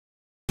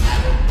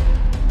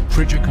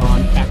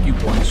Trigicon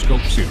AccuOne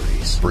Scope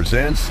Series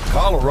presents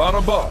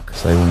Colorado Buck.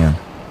 Say when.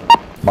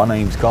 My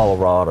name's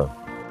Colorado.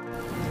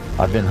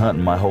 I've been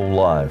hunting my whole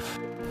life.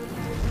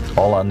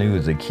 All I knew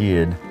as a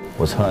kid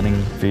was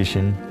hunting,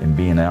 fishing, and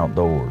being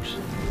outdoors.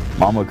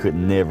 Mama could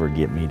never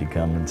get me to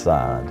come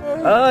inside.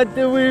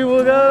 Until we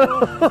will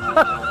go.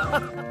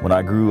 When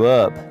I grew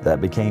up,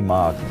 that became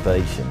my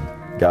occupation.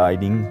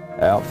 Guiding,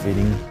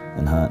 outfitting,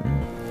 and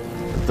hunting.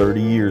 For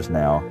 30 years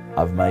now,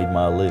 I've made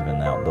my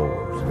living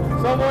outdoors.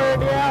 Somewhere in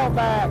the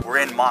outback. We're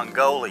in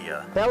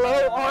Mongolia.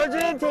 Hello,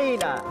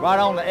 Argentina. Right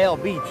on the El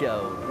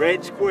Bicho.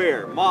 Red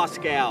Square,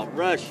 Moscow,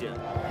 Russia.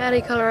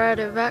 Howdy,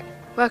 Colorado.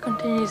 Welcome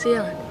to New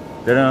Zealand.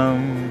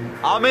 Ta-dum.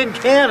 I'm in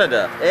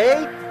Canada,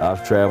 eh?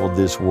 I've traveled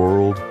this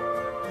world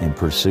in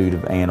pursuit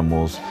of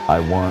animals I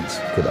once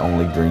could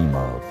only dream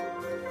of.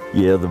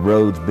 Yeah, the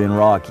road's been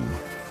rocky.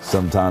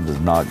 Sometimes it's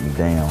knocked me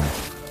down.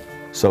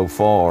 So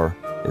far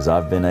as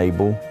I've been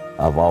able,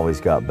 I've always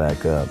got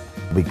back up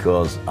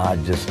because I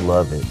just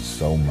love it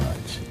so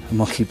much. I'm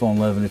gonna keep on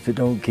loving it if it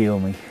don't kill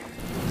me.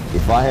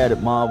 If I had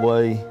it my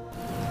way,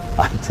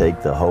 I'd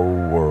take the whole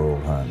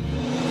world hunting.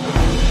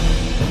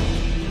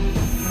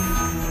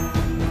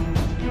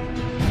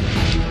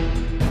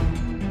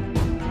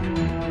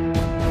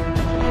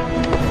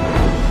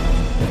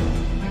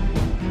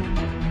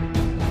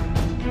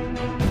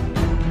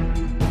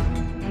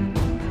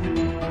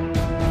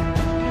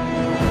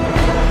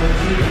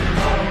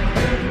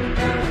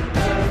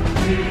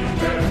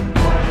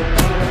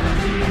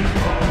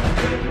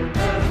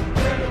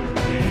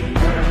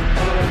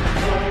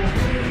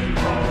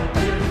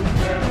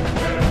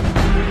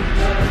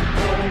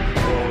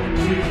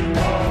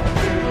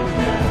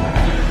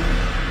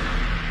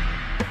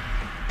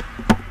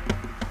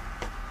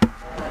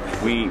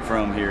 We ain't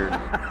from here.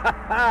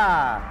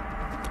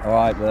 All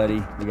right,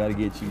 buddy, we got to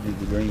get you to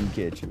the dream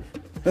catcher,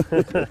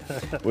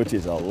 which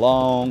is a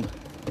long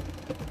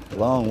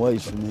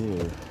ways from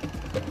here.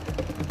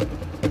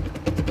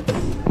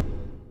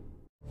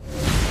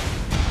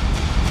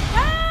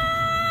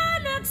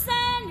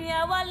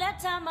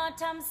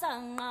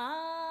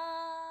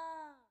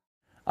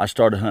 I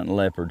started hunting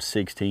leopards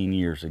 16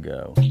 years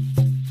ago.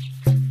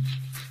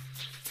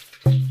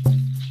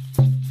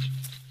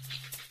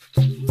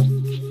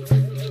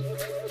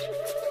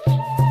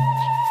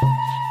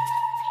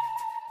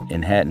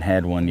 And hadn't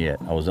had one yet.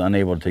 I was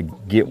unable to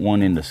get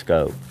one in the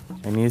scope.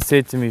 And he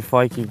said to me,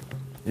 Fikey,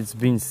 it's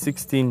been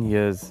 16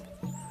 years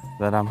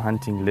that I'm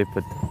hunting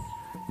leopard.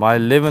 My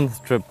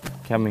 11th trip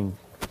coming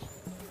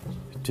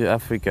to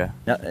Africa.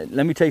 Now,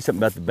 let me tell you something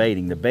about the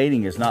baiting. The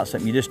baiting is not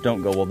something you just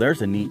don't go, well,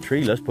 there's a neat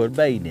tree, let's put a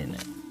bait in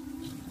it.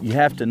 You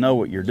have to know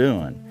what you're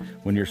doing.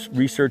 When you're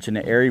researching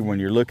the area, when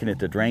you're looking at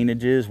the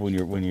drainages,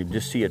 when you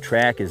just see a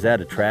track, is that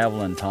a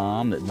traveling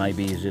tom that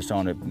maybe is just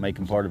on it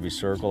making part of his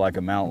circle like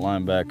a mountain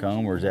lion back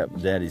home, or is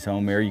that daddy's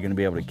home area? You're going to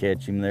be able to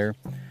catch him there.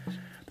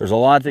 There's a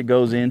lot that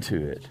goes into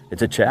it.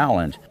 It's a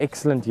challenge.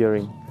 Excellent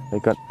hearing, they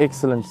got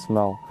excellent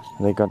smell,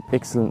 and they got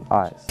excellent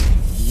eyes.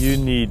 You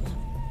need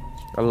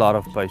a lot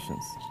of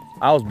patience.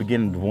 I was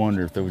beginning to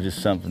wonder if there was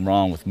just something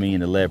wrong with me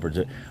and the leopards,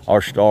 that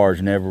our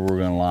stars never were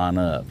going to line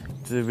up.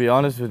 To be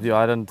honest with you,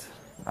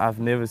 I've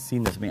never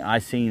seen this. I mean, I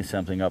seen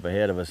something up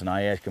ahead of us, and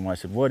I asked him, I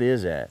said, what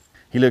is that?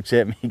 He looks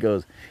at me, he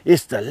goes,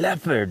 it's the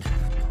leopard.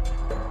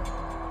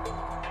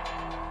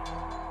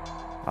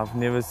 I've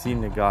never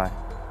seen a guy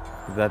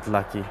that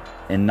lucky.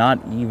 And not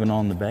even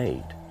on the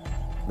bait.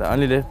 The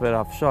only leopard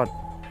I've shot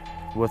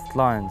with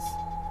clients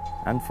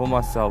and for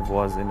myself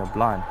was in a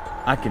blind.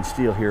 I can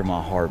still hear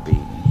my heart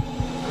beating.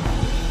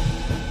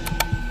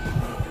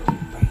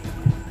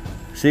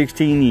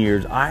 16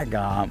 years, I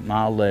got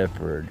my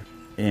leopard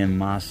in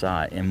my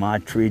sight, and my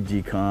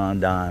Trigicon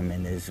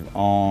diamond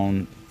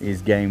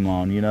is game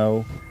on, you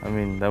know? I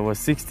mean, that was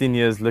 16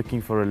 years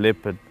looking for a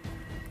leopard.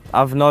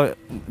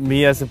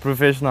 Me as a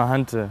professional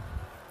hunter,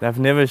 I've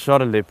never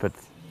shot a leopard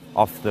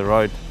off the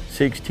road.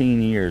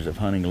 16 years of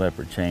hunting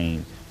leopard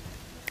changed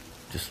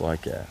just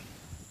like that.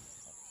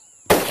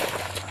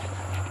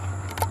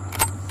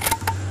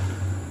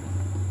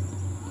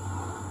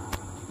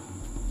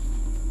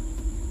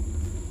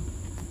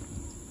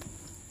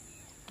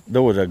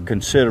 There was a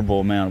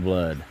considerable amount of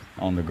blood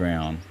on the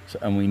ground,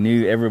 and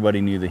everybody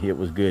knew the hit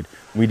was good.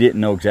 We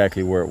didn't know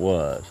exactly where it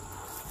was.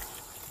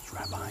 It's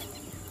right behind you.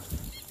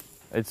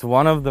 It's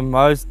one of the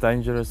most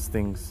dangerous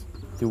things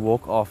to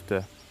walk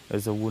after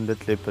is a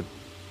wounded leopard.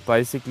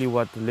 Basically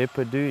what the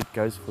leopard do, it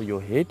goes for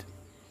your head,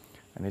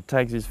 and it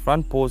takes his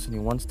front paws and he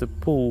wants to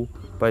pull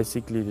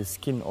basically the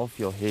skin off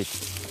your head.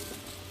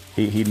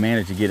 He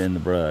managed to get in the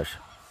brush.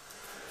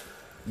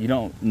 You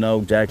don't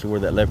know exactly where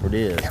that leopard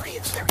is. There he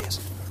is, there he is.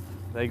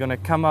 They're gonna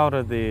come out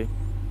of there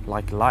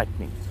like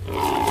lightning.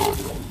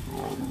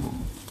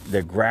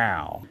 The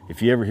growl.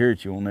 If you ever hear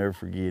it, you will never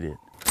forget it.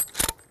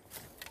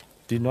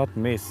 Do not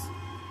mess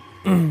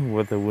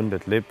with a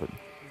wounded leopard,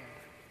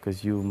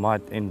 because you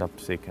might end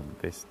up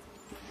second best.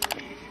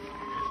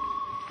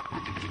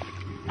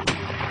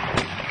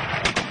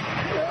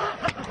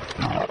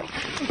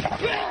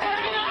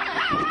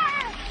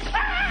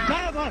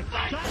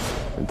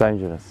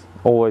 Dangerous,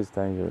 always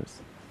dangerous.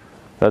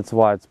 That's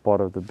why it's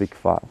part of the Big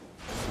Five.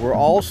 We're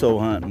also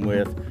hunting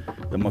with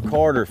the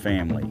McCarter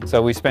family.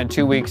 So we spent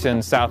 2 weeks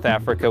in South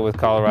Africa with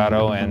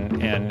Colorado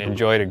and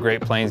enjoyed a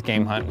Great Plains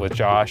game hunt with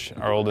Josh,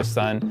 our oldest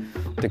son.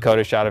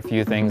 Dakota shot a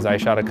few things, I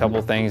shot a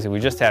couple things, and we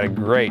just had a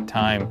great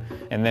time.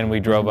 And then we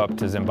drove up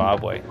to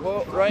Zimbabwe.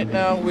 Well, right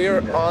now we're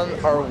on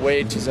our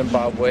way to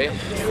Zimbabwe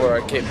for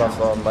our Cape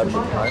Buffalo and leopard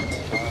hunt.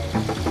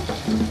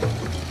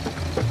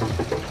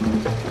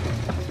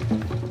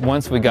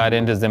 Once we got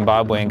into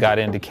Zimbabwe and got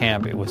into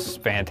camp, it was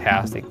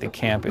fantastic. The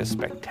camp is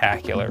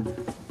spectacular.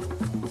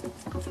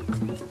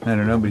 I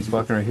don't know, but he's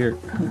walking right here.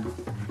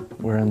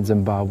 We're in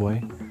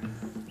Zimbabwe.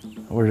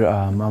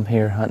 I'm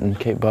here hunting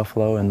Cape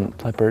Buffalo and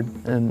leopard,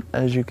 and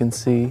as you can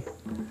see,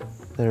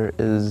 there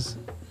is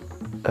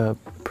a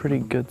pretty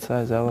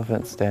good-sized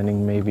elephant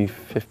standing maybe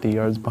 50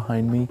 yards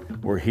behind me.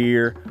 We're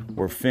here,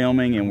 we're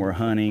filming, and we're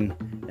hunting,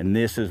 and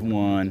this is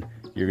one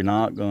you're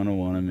not going to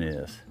want to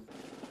miss.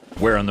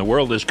 Where in the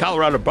World is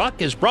Colorado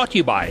Buck is brought to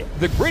you by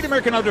the Great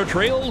American Outdoor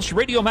Trails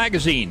Radio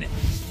Magazine,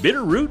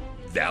 Bitterroot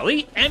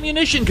Valley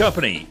Ammunition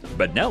Company,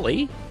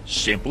 Benelli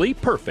Simply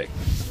Perfect,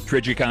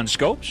 Trijicon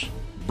Scopes,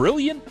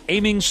 Brilliant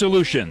Aiming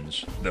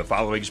Solutions. The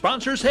following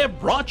sponsors have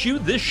brought you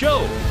this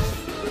show.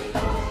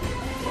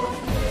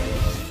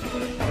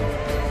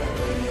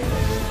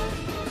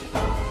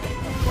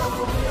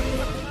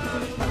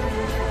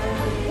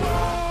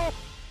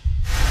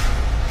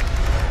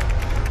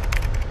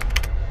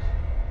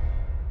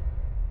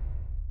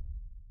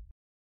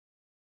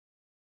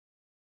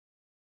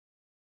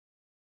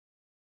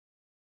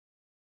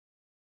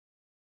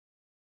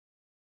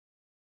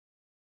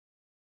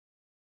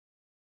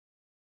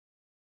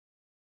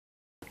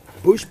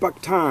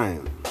 Bushbuck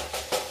time.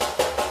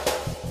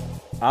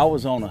 I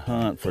was on a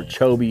hunt for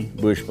Chobe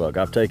bushbuck.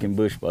 I've taken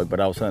bushbuck, but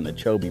I was hunting a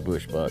Chobe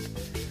bushbuck.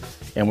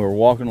 And we were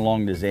walking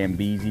along the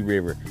Zambezi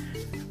River.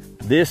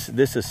 This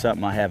is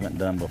something I haven't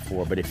done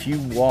before, but if you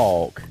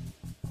walk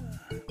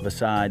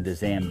beside the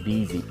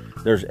Zambezi,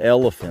 there's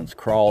elephants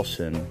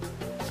crossing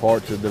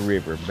parts of the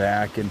river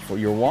back and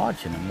forth. You're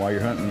watching them while you're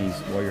hunting these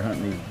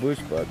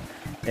bushbuck.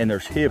 And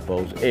there's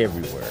hippos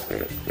everywhere.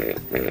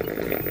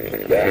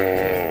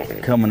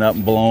 Coming up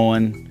and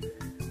blowing.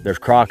 There's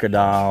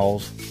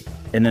crocodiles.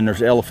 And then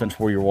there's elephants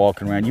where you're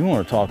walking around. You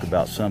want to talk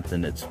about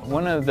something that's...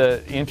 One of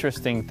the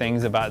interesting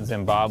things about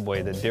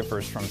Zimbabwe that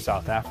differs from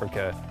South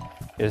Africa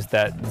is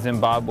that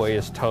Zimbabwe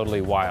is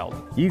totally wild.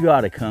 You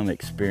got to come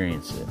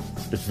experience it.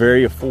 It's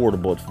very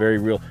affordable. It's very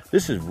real.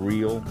 This is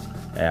real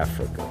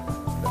Africa.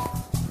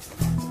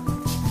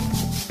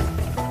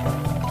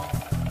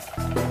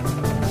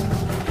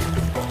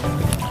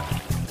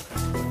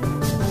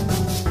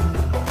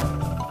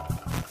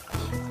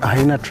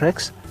 Hyena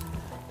tracks,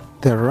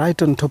 they're right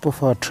on top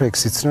of our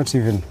tracks. It's not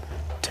even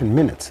 10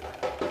 minutes.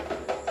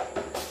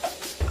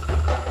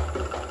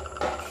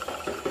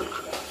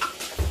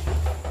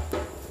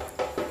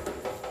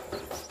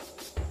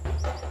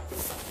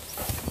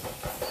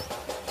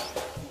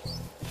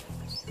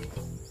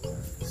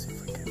 Let's see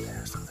if we can get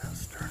past without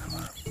stirring them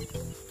up.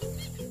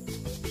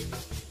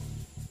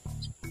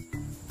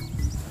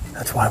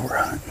 That's why we're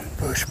hunting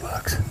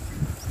bushbucks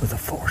with a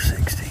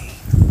 416.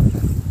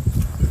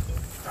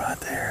 Right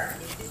there,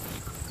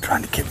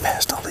 trying to get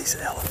past all these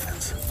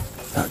elephants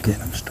without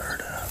getting them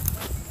stirred up.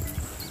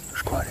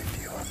 There's quite a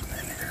few of them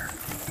in here.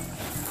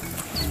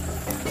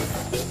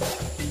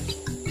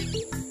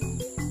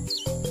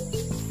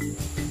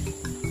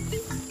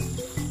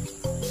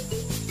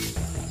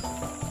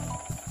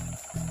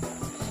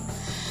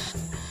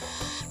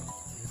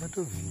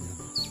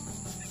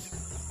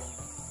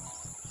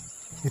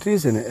 It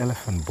is an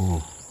elephant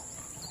bull,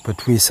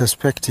 but we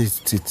suspect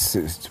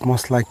it's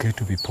most likely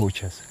to be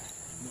poachers.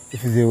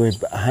 If they were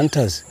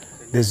hunters,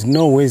 there's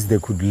no ways they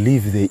could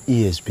leave the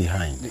ears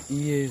behind. The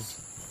ears.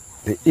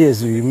 The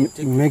ears, we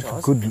make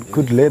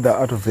good leather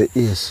out of the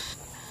ears.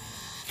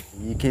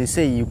 You can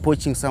say you're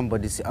poaching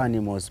somebody's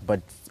animals,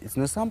 but it's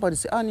not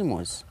somebody's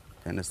animals,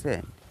 you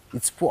understand?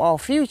 It's for our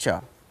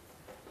future.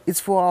 It's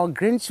for our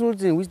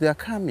grandchildren which they are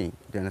coming,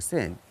 you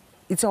understand?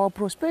 It's our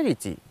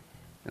prosperity,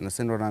 you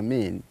understand what I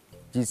mean?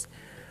 Just,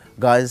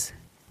 guys,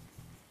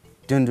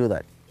 don't do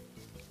that.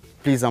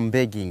 Please, I'm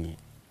begging you.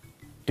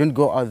 Don't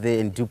go out there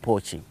and do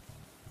poaching.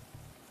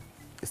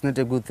 It's not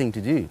a good thing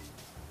to do.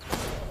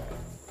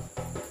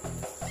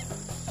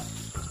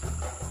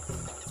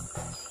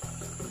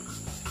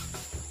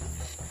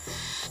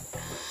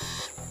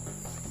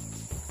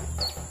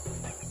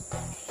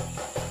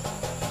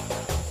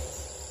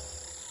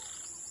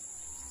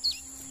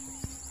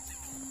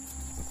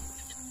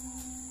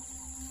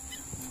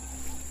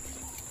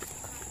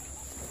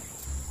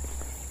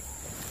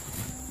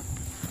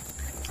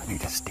 I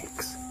need a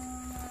sticks.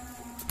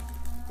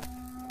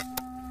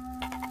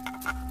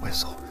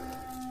 Whistle.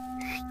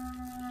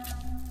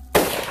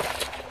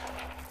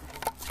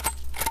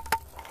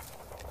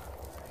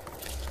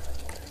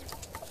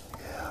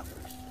 Yeah.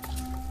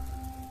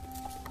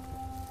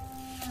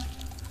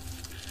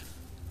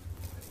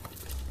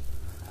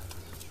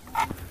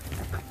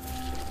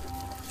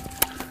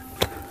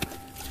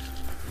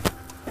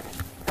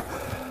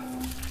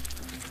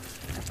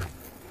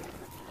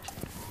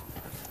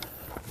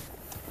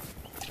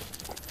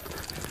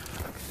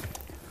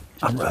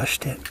 I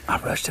rushed it. I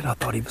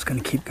thought he was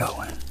going to keep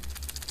going.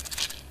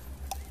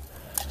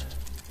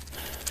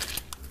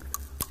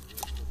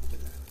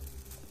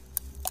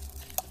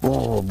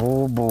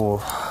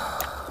 Bull.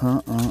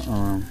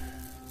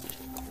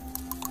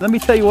 Let me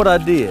tell you what I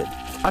did.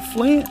 I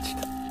flinched.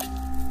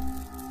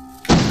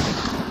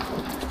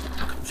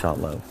 Shot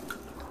low.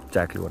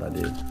 Exactly what I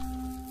did.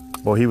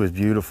 Boy, he was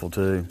beautiful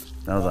too.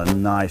 That was a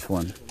nice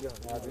one.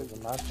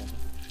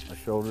 My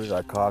shoulders,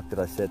 I cocked it,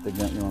 I set the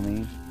gun, you know what I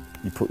mean?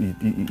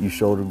 You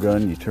shoulder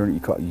gun, you turn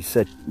it, you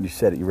set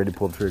it, you're ready to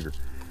pull the trigger.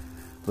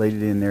 Laid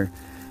it in there,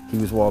 he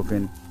was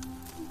walking,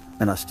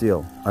 and I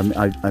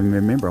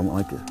remember I went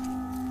like this.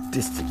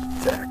 Just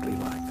exactly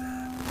like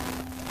that.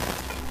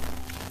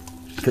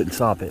 Couldn't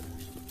stop it.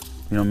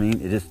 You know what I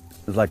mean? It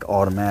was like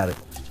automatic.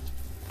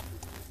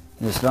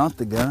 And it's not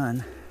the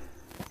gun.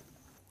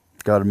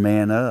 Got to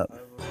man up.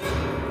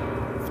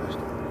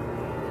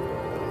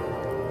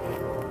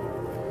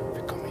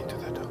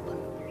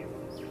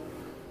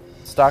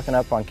 Stocking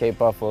up on Cape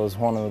Buffalo is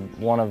one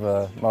of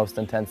the most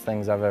intense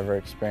things I've ever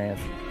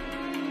experienced.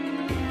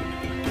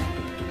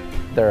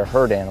 They're a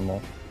herd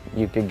animal.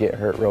 You could get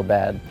hurt real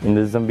bad. In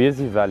the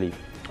Zambezi Valley,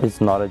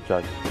 it's not a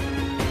joke.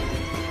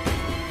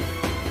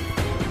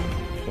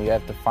 You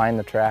have to find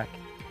the track.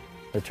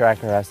 The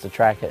tracker has to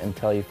track it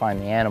until you find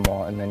the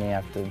animal, and then you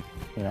have to,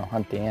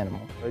 hunt the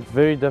animal. It's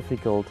very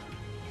difficult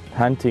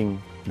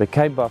hunting the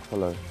Cape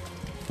Buffalo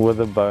with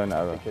a bow and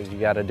arrow because you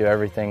got to do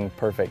everything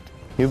perfect.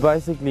 You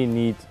basically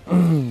need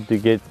to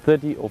get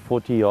 30 or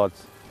 40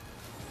 yards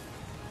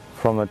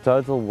from a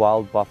total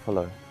wild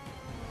buffalo,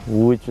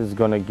 which is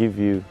going to give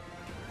you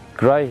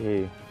gray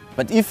hair.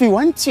 But if you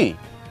want to,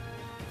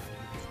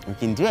 we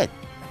can do it.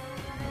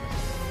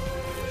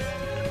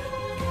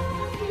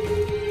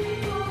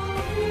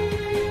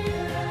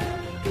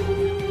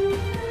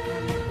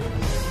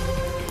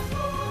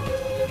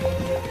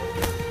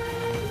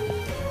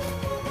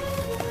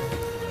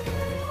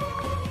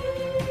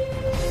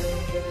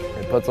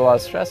 It puts a lot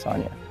of stress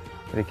on you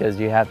because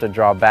you have to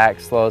draw back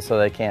slow so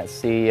they can't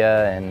see you,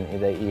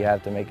 and you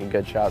have to make a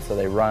good shot so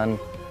they run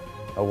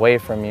away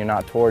from you,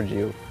 not towards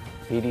you.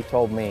 Petey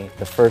told me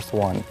the first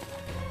one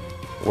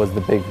was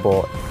the big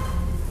bullet.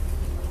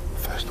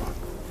 First one.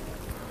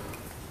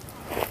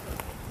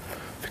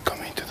 We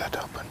come into that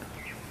open.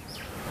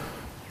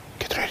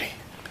 Get ready.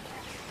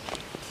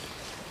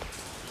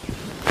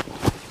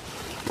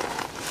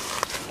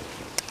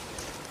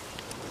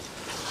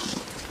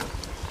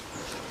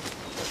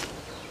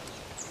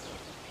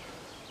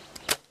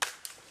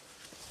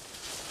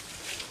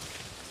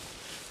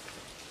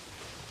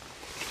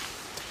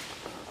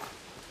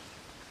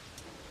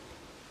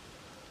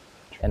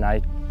 And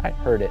I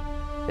heard it.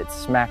 It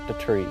smacked a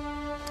tree.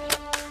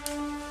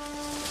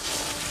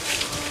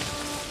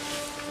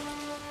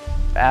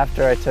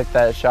 After I took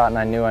that shot and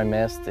I knew I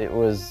missed, it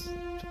was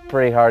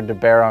pretty hard to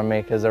bear on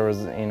me because there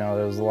was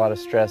a lot of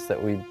stress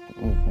that we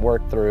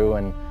worked through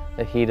and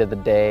the heat of the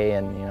day,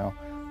 and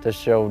to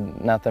show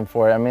nothing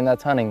for it. I mean,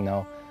 that's hunting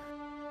though.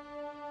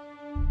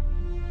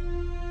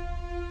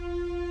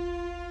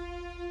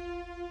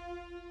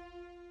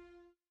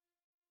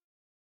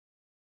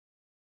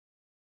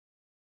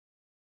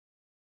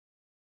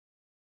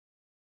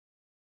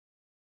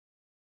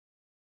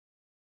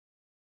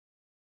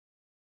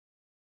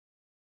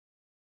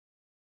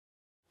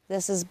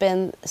 This has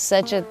been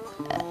such an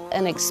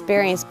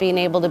experience being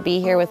able to be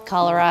here with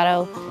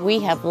Colorado.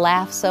 We have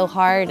laughed so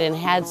hard and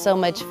had so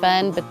much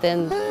fun, but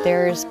then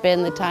there's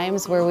been the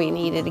times where we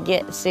needed to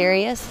get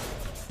serious.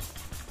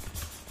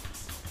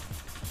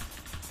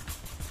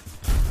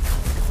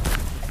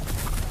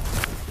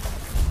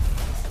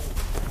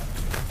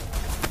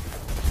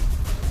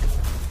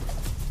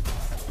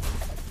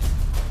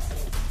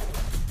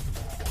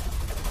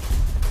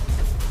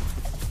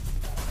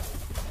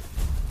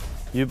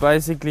 You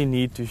basically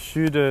need to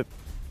shoot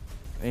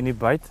any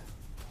bait,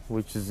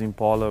 which is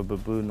impala,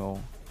 baboon or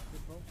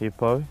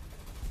hippo.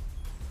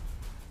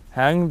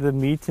 Hang the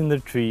meat in the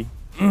tree,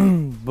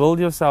 build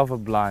yourself a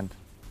blind.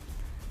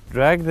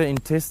 Drag the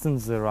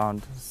intestines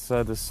around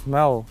so the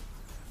smell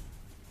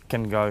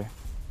can go.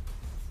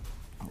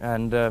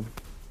 And go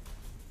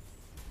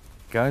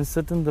and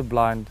sit in the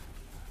blind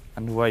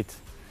and wait.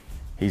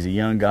 He's a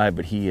young guy,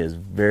 but he is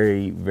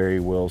very, very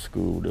well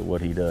schooled at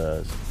what he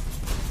does.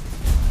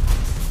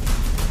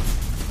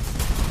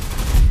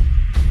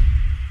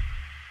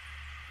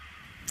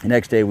 The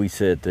next day we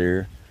sit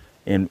there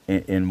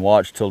and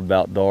watch till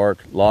about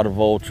dark. A lot of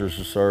vultures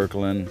were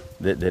circling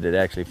that had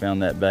actually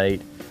found that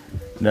bait.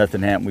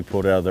 Nothing happened, we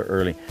pulled out of there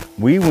early.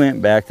 We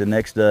went back the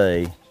next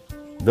day,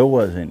 there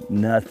wasn't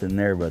nothing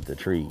there but the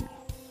tree,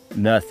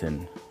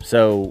 nothing.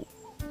 So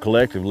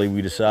collectively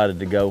we decided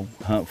to go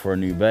hunt for a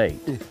new bait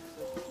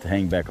to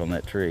hang back on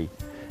that tree.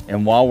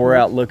 And while we're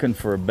out looking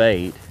for a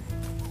bait,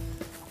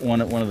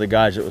 one of the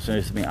guys that was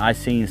next to me, I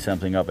seen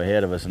something up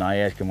ahead of us, and I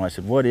asked him, I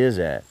said, "What is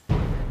that?"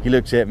 He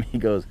looks at me, he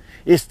goes,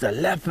 "It's the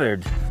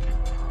leopard."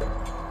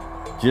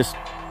 Just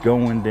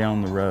going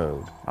down the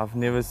road. I've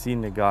never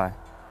seen a guy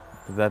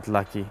that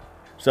lucky.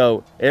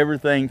 So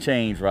everything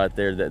changed right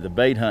there. That the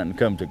bait hunting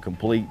come to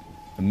complete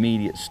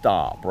immediate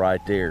stop right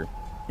there.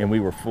 And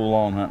we were full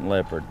on hunting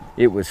leopard.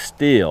 It was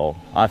still,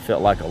 I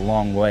felt like a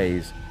long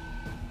ways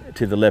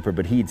to the leopard,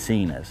 but he'd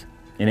seen us.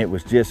 And it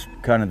was just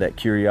kind of that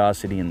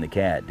curiosity in the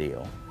cat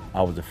deal.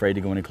 I was afraid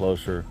to go any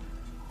closer,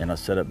 and I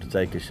set up to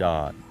take a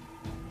shot.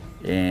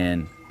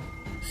 And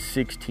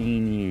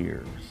 16 years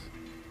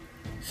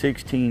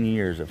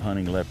of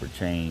hunting leopard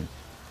changed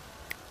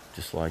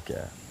just like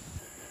that.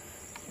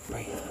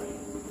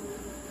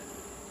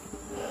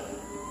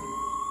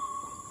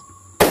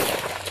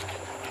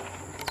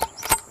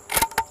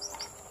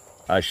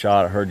 I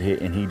shot, I heard the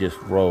hit, and he just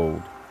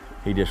rolled.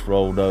 He just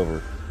rolled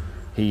over.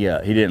 He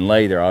didn't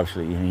lay there,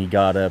 obviously, and he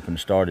got up and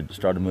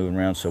started moving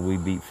around, so we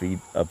beat feet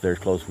up there as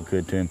close as we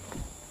could to him.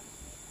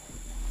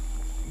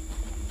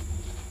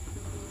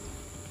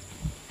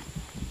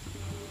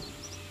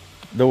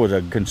 There was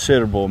a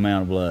considerable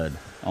amount of blood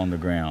on the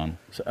ground,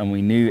 and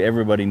we knew,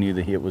 everybody knew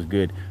the hit was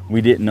good.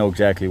 We didn't know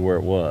exactly where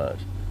it was.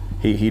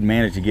 He'd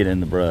managed to get in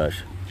the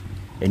brush.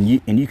 And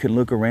you can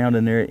look around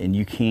in there and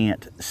you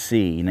can't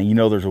see. Now you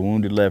know there's a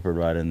wounded leopard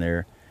right in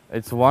there.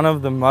 It's one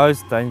of the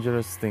most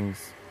dangerous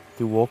things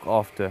to walk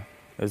after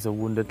is a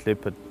wounded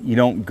leopard. You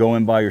don't go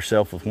in by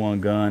yourself with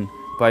one gun.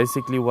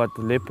 Basically what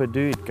the leopard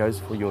do, it goes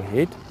for your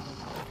head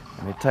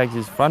and it takes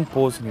his front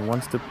paws and he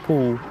wants to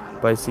pull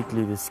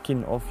basically the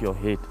skin off your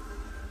head.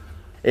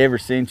 Ever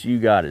since you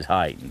got his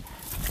heightened.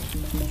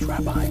 It's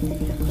right behind me.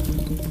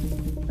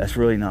 That's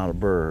really not a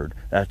bird,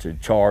 that's a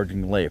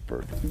charging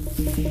leopard.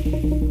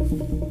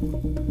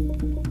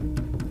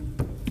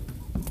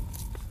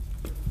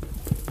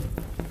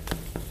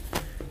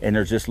 And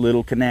there's just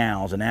little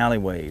canals and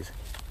alleyways,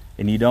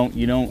 and you don't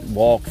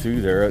walk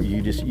through there.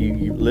 You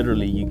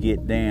literally you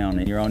get down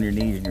and you're on your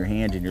knees and your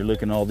hands and you're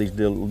looking at all these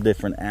little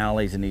different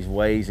alleys and these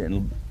ways,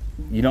 and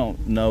you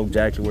don't know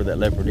exactly where that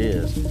leopard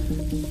is.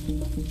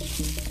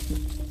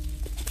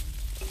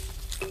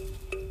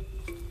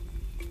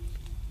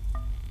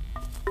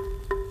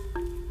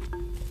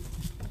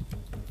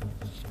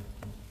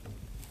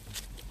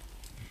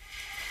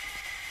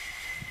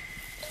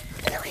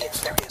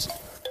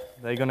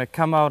 They're gonna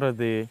come out of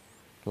there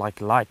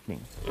like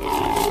lightning.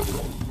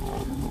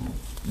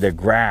 The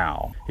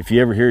growl. If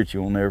you ever hear it,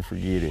 you will never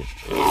forget it.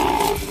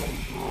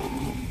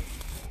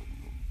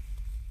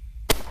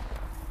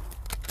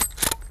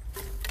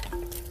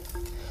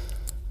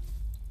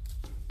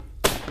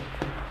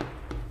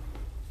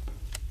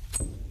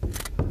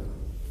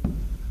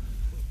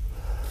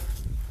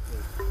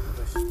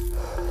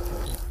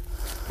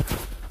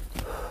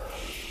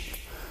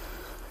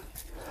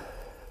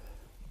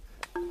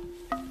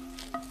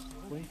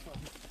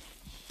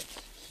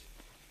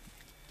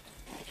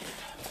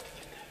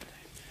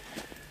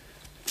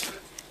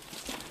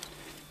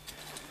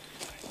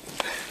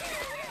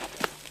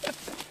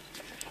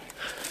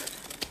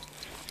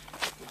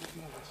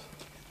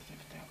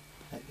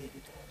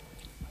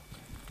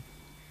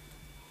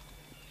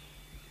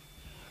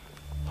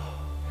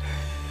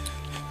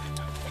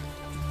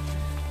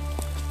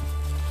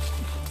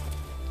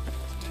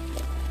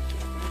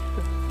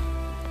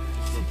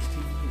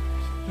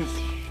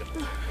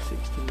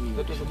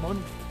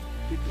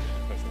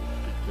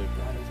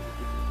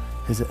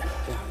 Is it?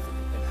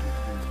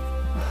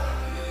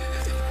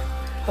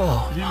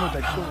 Oh.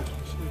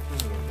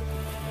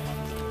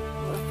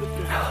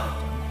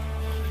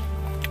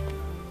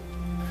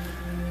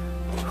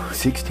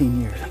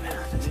 16 years.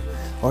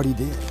 Already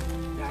did.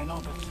 Yeah, I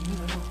know, but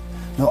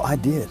No, I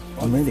did.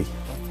 I'm ready.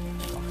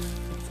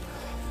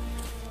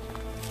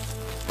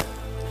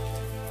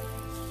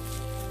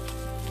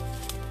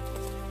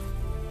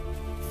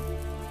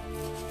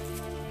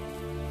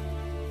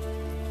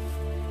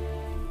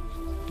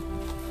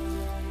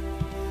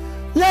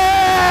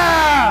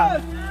 Yeah!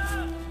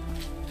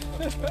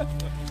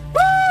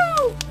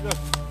 Woo!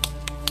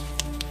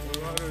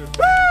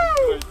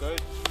 Woo!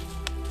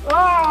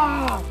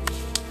 Ah!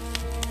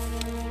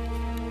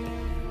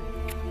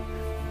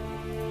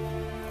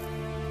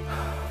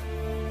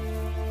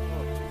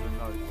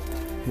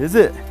 Is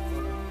it?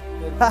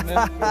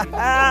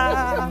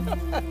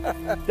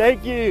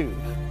 Thank you.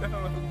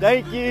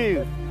 Thank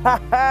you.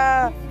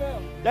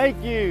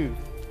 Thank you.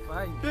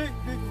 Big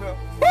milk.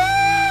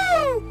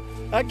 Woo!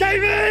 I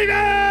can't believe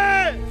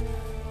it!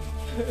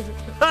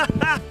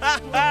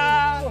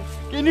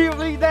 Can you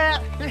believe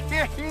that?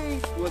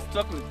 It was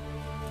chocolate.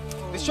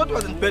 The shot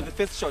wasn't bad, the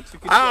first shot.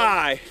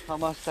 I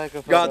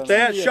got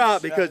that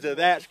shot because of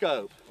that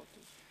scope.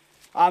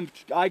 I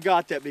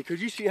got that because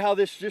you see how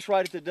this just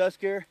right at the dusk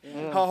here,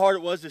 how hard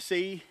it was to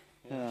see,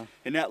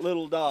 and that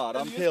little dot.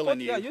 I'm telling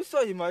you. Yeah, you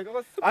saw him, Mike.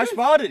 I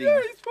spotted him. Yeah,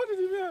 you spotted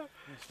him. Yeah.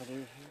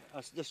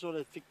 I just saw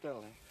the thick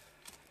tail.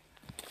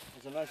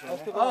 It's a nice one.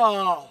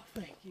 Oh,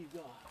 thank you,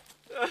 God.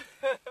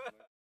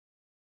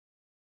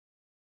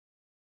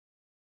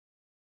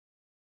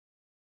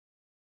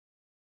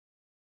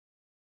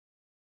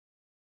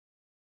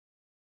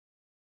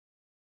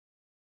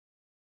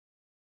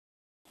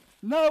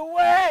 No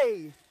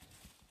way!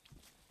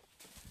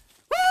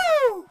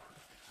 Woo!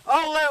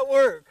 All that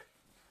work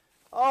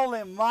all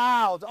them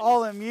miles,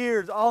 all them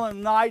years, all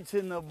them nights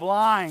in the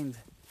blind.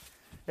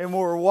 And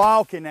we're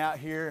walking out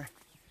here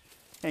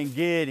and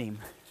get him.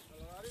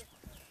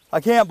 I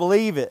can't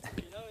believe it.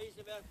 You know, he's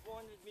about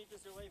 400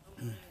 meters away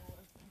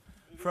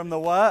from the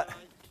what?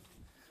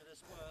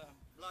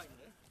 blind,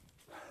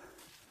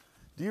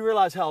 Do you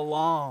realize how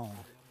long?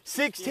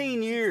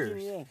 16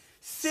 years.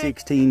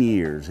 16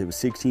 years. It was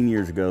 16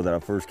 years ago that I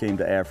first came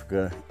to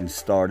Africa and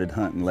started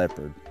hunting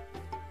leopard.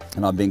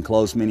 And I've been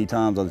close many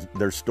times.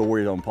 There's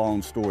stories on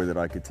Palm's story that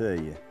I could tell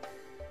you.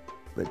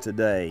 But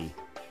today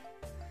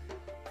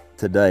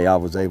I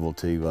was able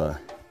to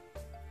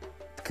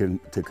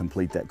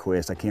complete that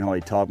quest. I can't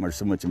hardly talk. There's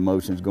so much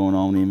emotions going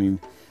on in me.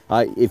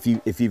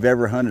 If you've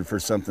ever hunted for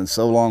something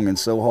so long and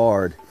so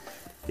hard,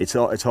 it's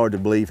hard to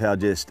believe how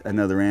just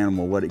another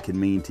animal, what it can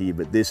mean to you.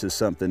 But this is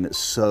something that's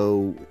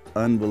so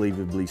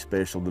unbelievably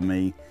special to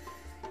me.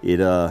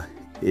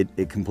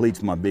 It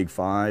completes my big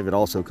 5. It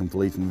also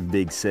completes my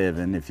big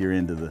 7 if you're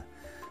into the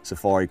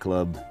Safari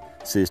Club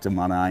system,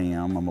 and I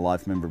am. I'm a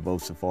life member of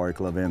both Safari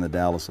Club and the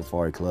Dallas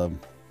Safari Club.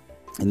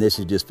 And this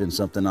has just been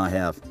something I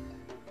have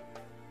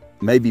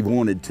maybe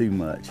wanted too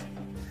much.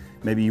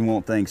 Maybe you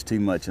want things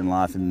too much in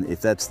life, and if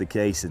that's the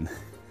case, and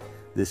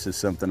this is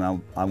something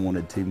I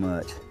wanted too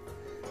much.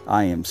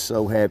 I am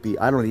so happy.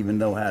 I don't even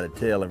know how to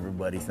tell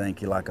everybody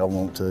thank you like I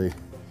want to.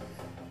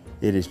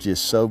 It is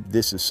just so,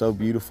 this is so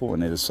beautiful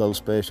and it is so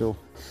special.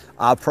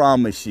 I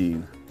promise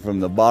you from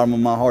the bottom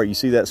of my heart, you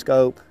see that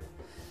scope?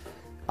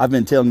 I've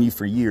been telling you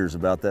for years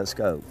about that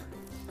scope.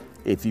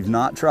 If you've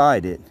not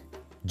tried it,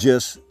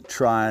 just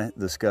try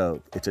the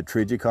scope. It's a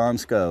Trigicon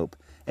scope,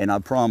 and I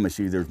promise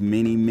you there's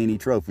many, many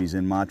trophies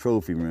in my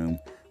trophy room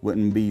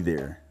wouldn't be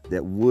there,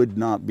 that would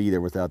not be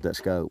there without that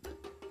scope.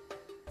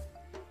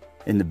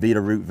 And the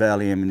Bitterroot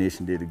Valley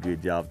Ammunition did a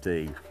good job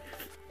too.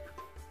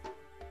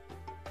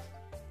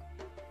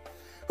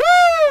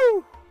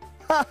 Woo!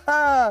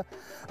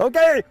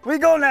 Okay, we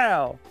go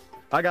now.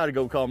 I gotta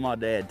go call my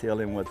dad, tell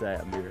him what's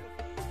happened here.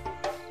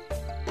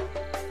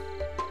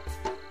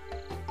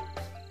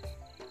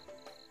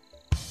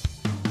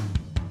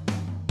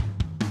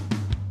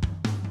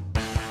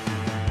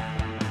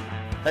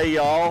 Hey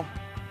y'all,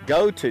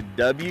 go to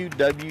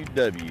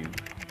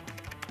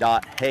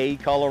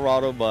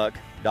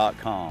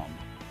www.heycoloradobuck.com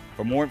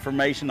for more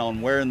information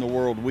on where in the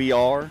world we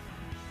are,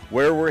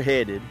 where we're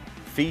headed,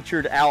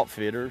 featured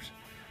outfitters,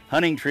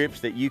 hunting trips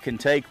that you can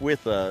take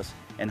with us,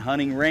 and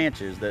hunting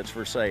ranches that's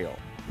for sale.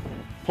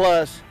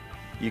 Plus,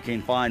 you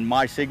can find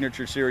my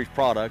Signature Series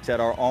products at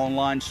our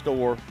online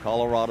store,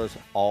 Colorado's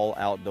All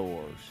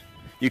Outdoors.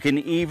 You can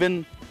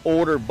even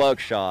order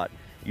buckshot,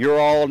 your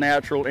all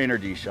natural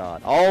energy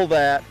shot, all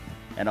that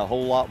and a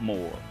whole lot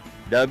more.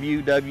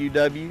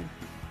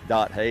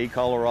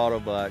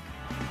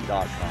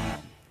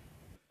 www.heycoloradobuck.com.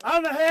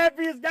 I'm the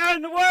happiest guy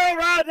in the world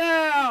right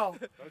now.